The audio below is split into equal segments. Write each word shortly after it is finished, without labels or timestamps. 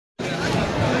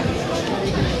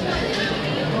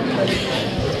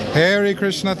Hare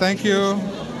Krishna, thank you.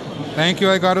 Thank you,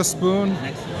 I got a spoon.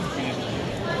 Hare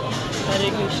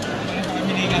Krishna.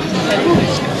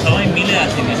 সবাই মিলে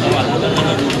আছে কিন্তু আলাদা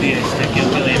আলাদা রূপ দিয়ে এসছে কেউ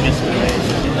কেউ এমএস করে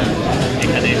এসছে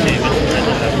এখানে এসে এমএস করে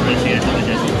তারপরে সিরিয়াস হয়ে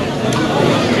যাচ্ছে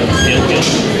কেউ কেউ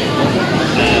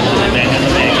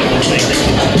ব্যাঙ্গালোরে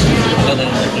আলাদা আলাদা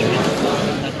টিম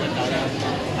তারপরে তারা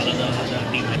আলাদা আলাদা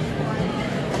টিম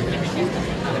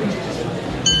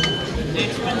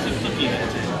এক্সপেন্সিভ তো কি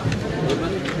আছে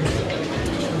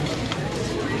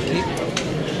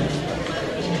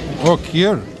Oh,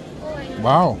 Kheer.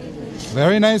 Wow.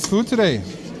 Very nice food today.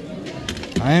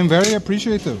 I am very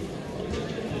appreciative.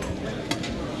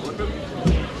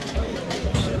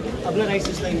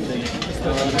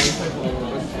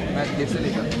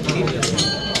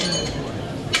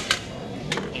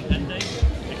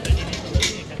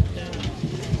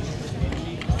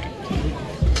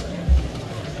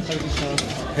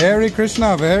 Hare Krishna,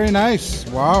 very nice.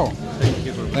 Wow.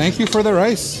 Thank you for the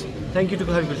rice. Thank you to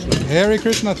Hare Krishna. Hare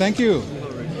Krishna, thank you.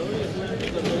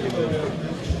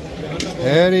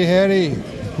 Hare Hare.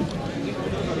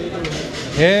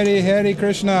 Hare Hare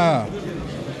Krishna.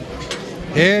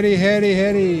 Hare Hare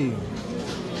Hare.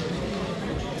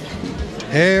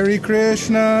 Hare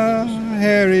Krishna.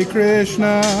 Hare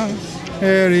Krishna.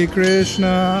 Hare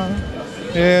Krishna.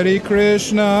 Hare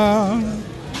Krishna.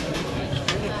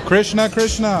 Krishna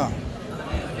Krishna.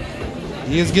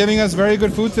 He is giving us very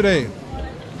good food today.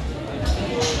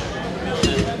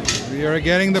 We are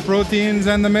getting the proteins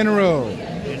and the mineral.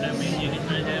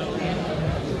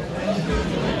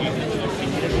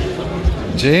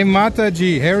 Jai Mata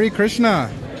Ji, Hare Krishna.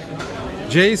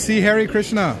 Jai C Hare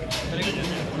Krishna.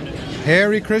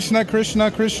 Hare Krishna, Krishna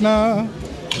Krishna.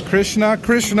 Krishna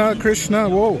Krishna Krishna.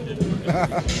 Whoa.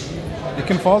 It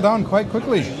can fall down quite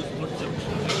quickly.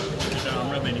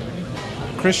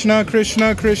 Krishna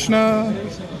Krishna Krishna.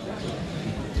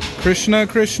 Krishna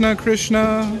Krishna Krishna.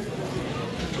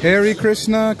 Hare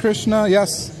Krishna Krishna.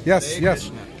 Yes, yes,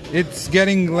 yes. It's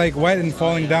getting like wet and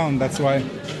falling down, that's why.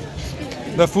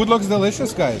 The food looks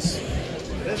delicious, guys.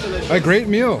 A great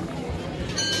meal.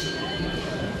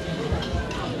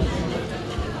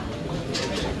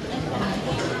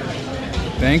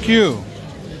 Thank you.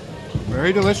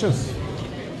 Very delicious.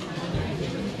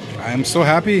 I am so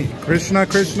happy. Krishna,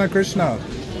 Krishna, Krishna.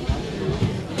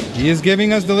 He is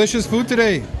giving us delicious food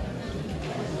today.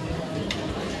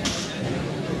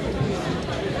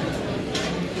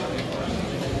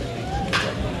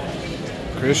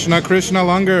 Krishna, Krishna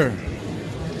Langar.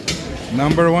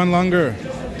 Number 1 Langar.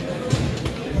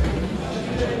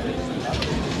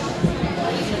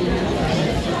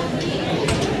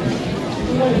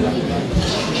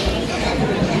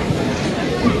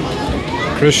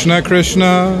 Krishna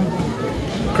Krishna.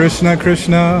 Krishna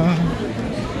Krishna.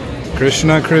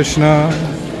 Krishna Krishna.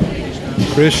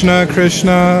 Krishna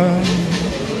Krishna.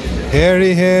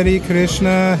 Hare Hare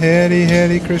Krishna. Hare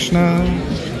Hare Krishna.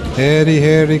 Hare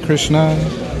Hare Krishna.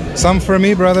 Some for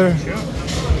me, brother.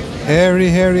 Hare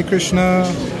Hare Krishna.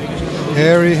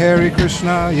 Hare Hare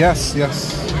Krishna. Yes, yes.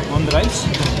 On the rice?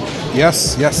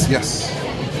 Yes, yes, yes.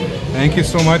 Thank you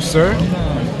so much, sir.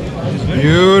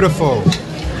 Beautiful.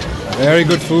 Very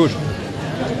good food.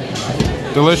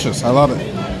 Delicious. I love it.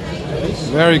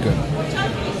 Very good.